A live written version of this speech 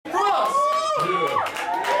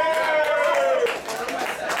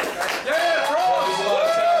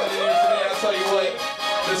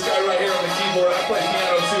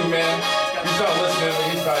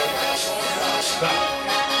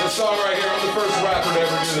This song right here, I'm the first rapper to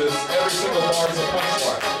ever do this. Every single bar is a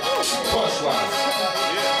punchline. Punchline.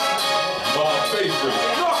 My favorite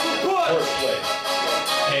wordplay.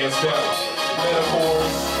 Hands down.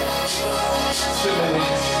 Metaphors,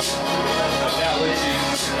 similes,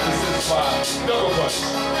 analogies. This is my double punch.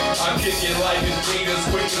 I'm kicking like Adidas,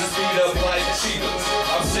 quick to speed up like cheetahs.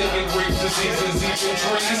 I'm singing Greek diseases, even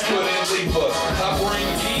trees couldn't leave us. I bring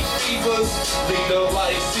heat fevers, leader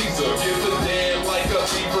like Caesar. Give a damn like a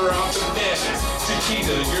fever, I'm bananas.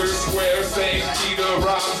 Chiquita, you're square, same cheetah.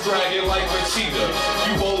 Rhymes dragging like a cheetah.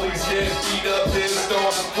 You bullies get beat up, pissed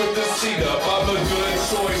off with the seat up. I'm a good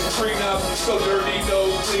choice, prenup, so dirty,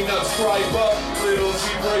 no cleanup. Stripe up, little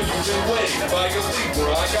zebra, you can wave like a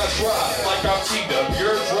zebra. I got dry, like I'm cheetah.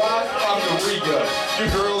 You're dry, I'm the Riga. Your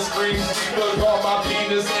girl screams diva, call my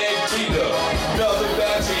penis Anquita. Another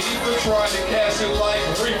batch of Eva trying to cash it like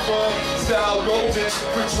Reaper. Style golden,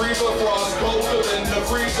 retriever, frost colder than the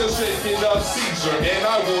freezer, shaking up seizure. And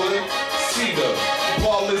I would see the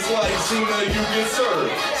flawless like Cena, you get served.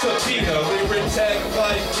 Subpoena, lyric tech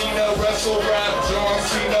like Tina, wrestle rap, John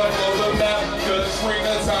Cena, blow the map,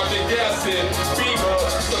 Katrina, time to gas it. Beamer,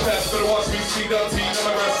 the best better watch me speed up. Tina,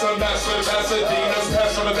 my wrestler, master, Pasadena's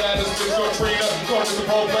passion of that is just Katrina. Going to the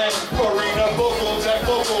program, arena, vocal, jack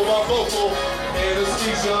vocal, my vocal.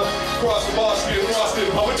 Anesthesia, cross the boss, get frosted.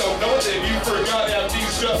 Oh, I don't know that you forgot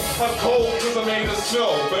amnesia. I'm cold cause I'm made of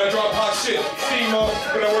snow, but I drop hot shit. Steamer,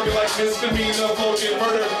 but I'm working like misdemeanor. Flow get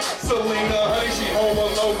murdered. Selena, honey, she home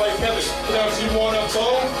alone like Kevin. Now she want a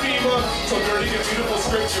bone FEMA. So dirty and beautiful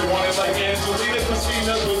script, you want it like Angelina.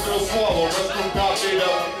 Christina, good girl swallow. Restroom coffee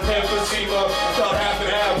up, emphysema. About half and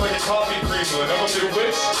half like a coffee creamer. And I'm a new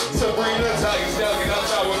witch. Sabrina, Italian stallion,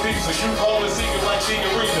 outside with pizza. You call it secret like the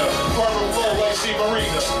arena. Farmer flow like she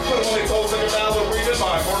Marina. Put them on their toes like a ballerina.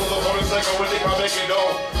 My mortal opponents like a winning, I'm making no.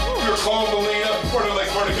 You're calm, Melina. Porter like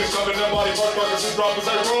Spartacus, shoving them body parts, fuckers and droppers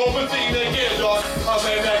like Rome, Athena. Yeah, dog. I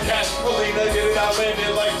man that cat. Melina, get it out,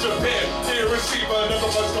 landed like Japan. Hiroshima, never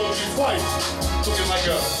much told you twice. Looking like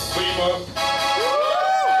a Lima.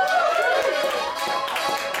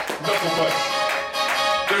 Knuckle punch.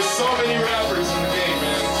 There's so many rappers in the game,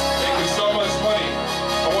 man. Making so much money.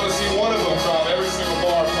 I want to see one of them drop every single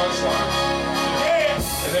bar punchline.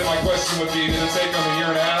 And then my question would be, did it take them a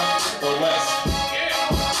year and a half or less?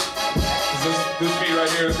 This beat right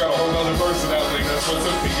here has got a whole other personality. That's what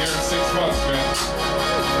took me here in 6 months, man.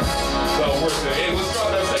 Well worth it. Hey, let's drop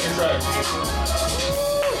that second track.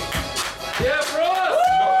 Yeah, bros!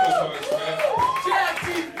 Knuckle punch, man.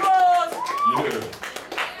 Jackie Bros!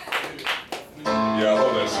 Yeah, I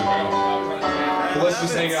love that shit, man. But let's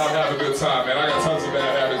just hang out and have a good time, man. I got tons of bad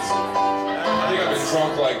habits. I think I've been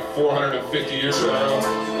drunk like 450 years in a row.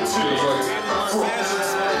 Man,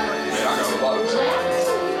 I got a lot of time.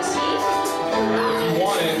 If you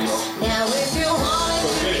want it, now if you want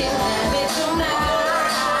it, you can have it tonight.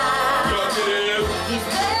 fuck it. These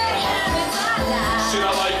bad habits I like. Shit,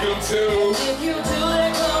 I like them too. If you do,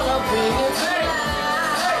 they're gonna bring you to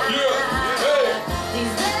life. Yeah, hey.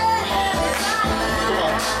 These bad habits I Come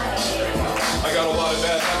on. like. I got a lot of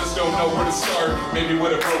bad habits, don't know where to start. Maybe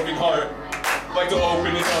with a broken heart. Like to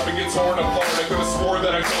open it up and get torn apart. I could have swore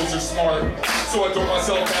that I told you smart. So I throw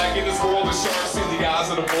myself back in this world of sharks. In the eyes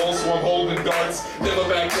of the bull, so I'm holding darts. Never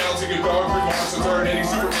back down to get dark remarks. And turn any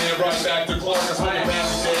Superman right back to Clark. I smoke a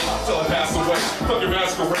massive day till I pass away. Fuck your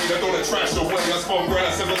masquerade, I throw that trash away. I smoke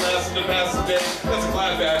grass everlasting to pass the day. That's a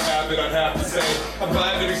glad bad habit, I'd have to say. I'm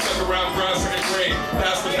glad that he stuck around grass and grain.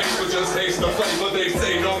 Pass the paper, just taste the flavor. They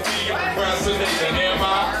say don't be procrastinating. Am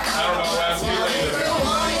I? I don't know, ask me later.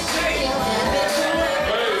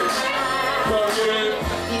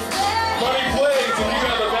 Money plays, if you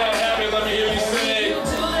have a bad habit, let me hear you say,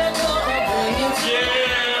 yeah.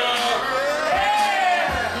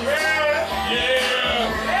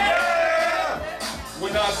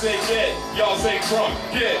 When I say get, y'all say drunk,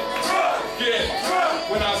 get.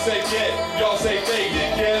 When I say get, y'all say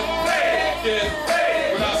faded, get.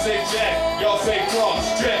 When I say jack, y'all say cross,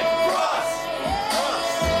 jack.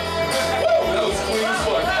 Woo, that was clean as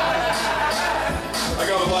fuck. I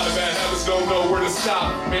got a lot of bad habits, don't know where to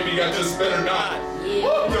stop. Maybe I just better not.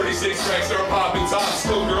 36 tracks start popping tops.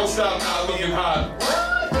 Still girls stop not looking hot.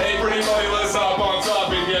 Hey, pretty money, let's hop on top.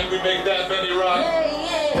 And yet we make that many rock.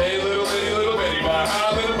 Hey, little bitty, bye,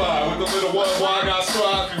 high little bye. With the little one, why not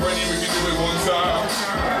stop? You ready, we can do it one time.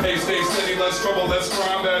 Hey, stay steady, less trouble, less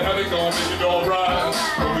crime. That habit gon' make it all right.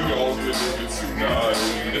 But we all get it tonight.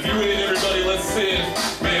 If you ain't everybody, let's sin.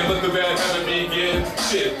 Man, let the bad habit begin.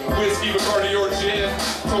 Shit, whiskey, Bacardi, or gin.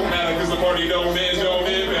 Don't matter, cause the party don't end.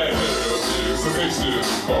 Bad habits, so fix it,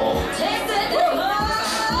 ball.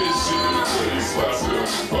 Bitch shit, place, last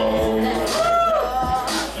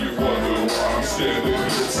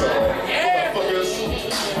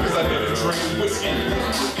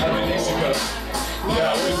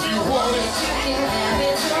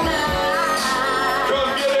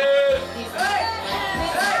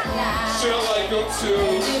should like them too.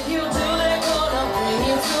 If you do, they're gonna bring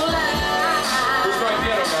you to life. Where's my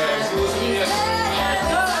piano man? She listen to me.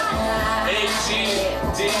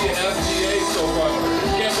 A-G-D-F-G-A, so fun.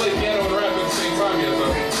 Can't play piano and rap at the same time yet,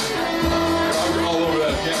 though. I'm all over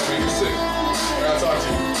that piano, man. You're sick. I gotta talk to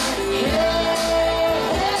you.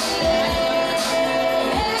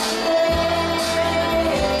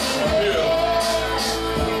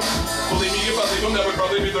 You'll never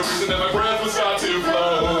probably be the reason that my breath will start to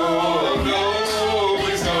flow. No,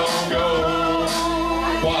 please don't go.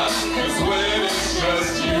 Why? 'Cause when it's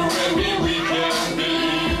just you and me, we can be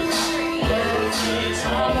perfect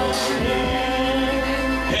harmony.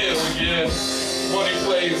 Hell yeah. Money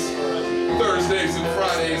plays Thursdays and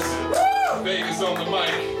Fridays. Vegas on the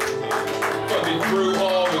mic. Fucking crew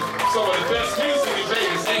hall with some of the best music in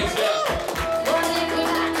Vegas, hands down.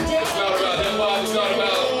 It's not about hip-hop, it's not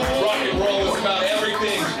about rock and roll, it's about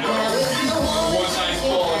everything. One nice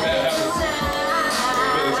ball and that happens.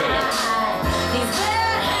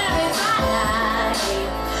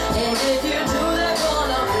 And if you do, they're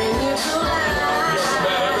gonna bring you to life. You got some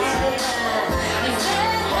bad habits?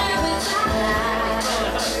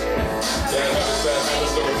 Bad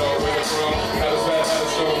habits don't know where they're from. Bad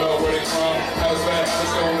habits don't know where they're from. Bad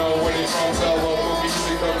habits don't know where they're from. Tell local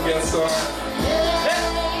music, come get some.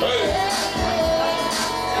 Hey!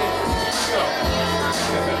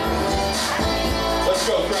 Let's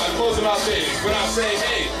go, crowd. Close them out big. When I say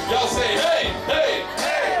hey, y'all say hey, hey,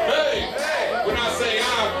 hey, hey. When I say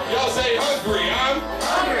I'm, y'all say hungry. I'm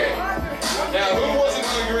hungry. Now, who wasn't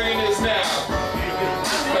hungry in this now?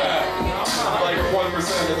 Like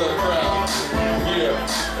 1% of the crowd.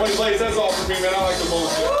 Yeah. 20 plays, that's all for me, man. I like the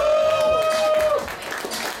bullshit.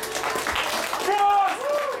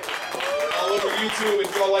 All over YouTube,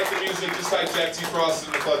 if y'all like the music, just type Jack T. Frost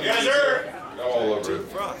in the fucking YouTube. All over it.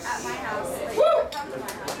 At my house.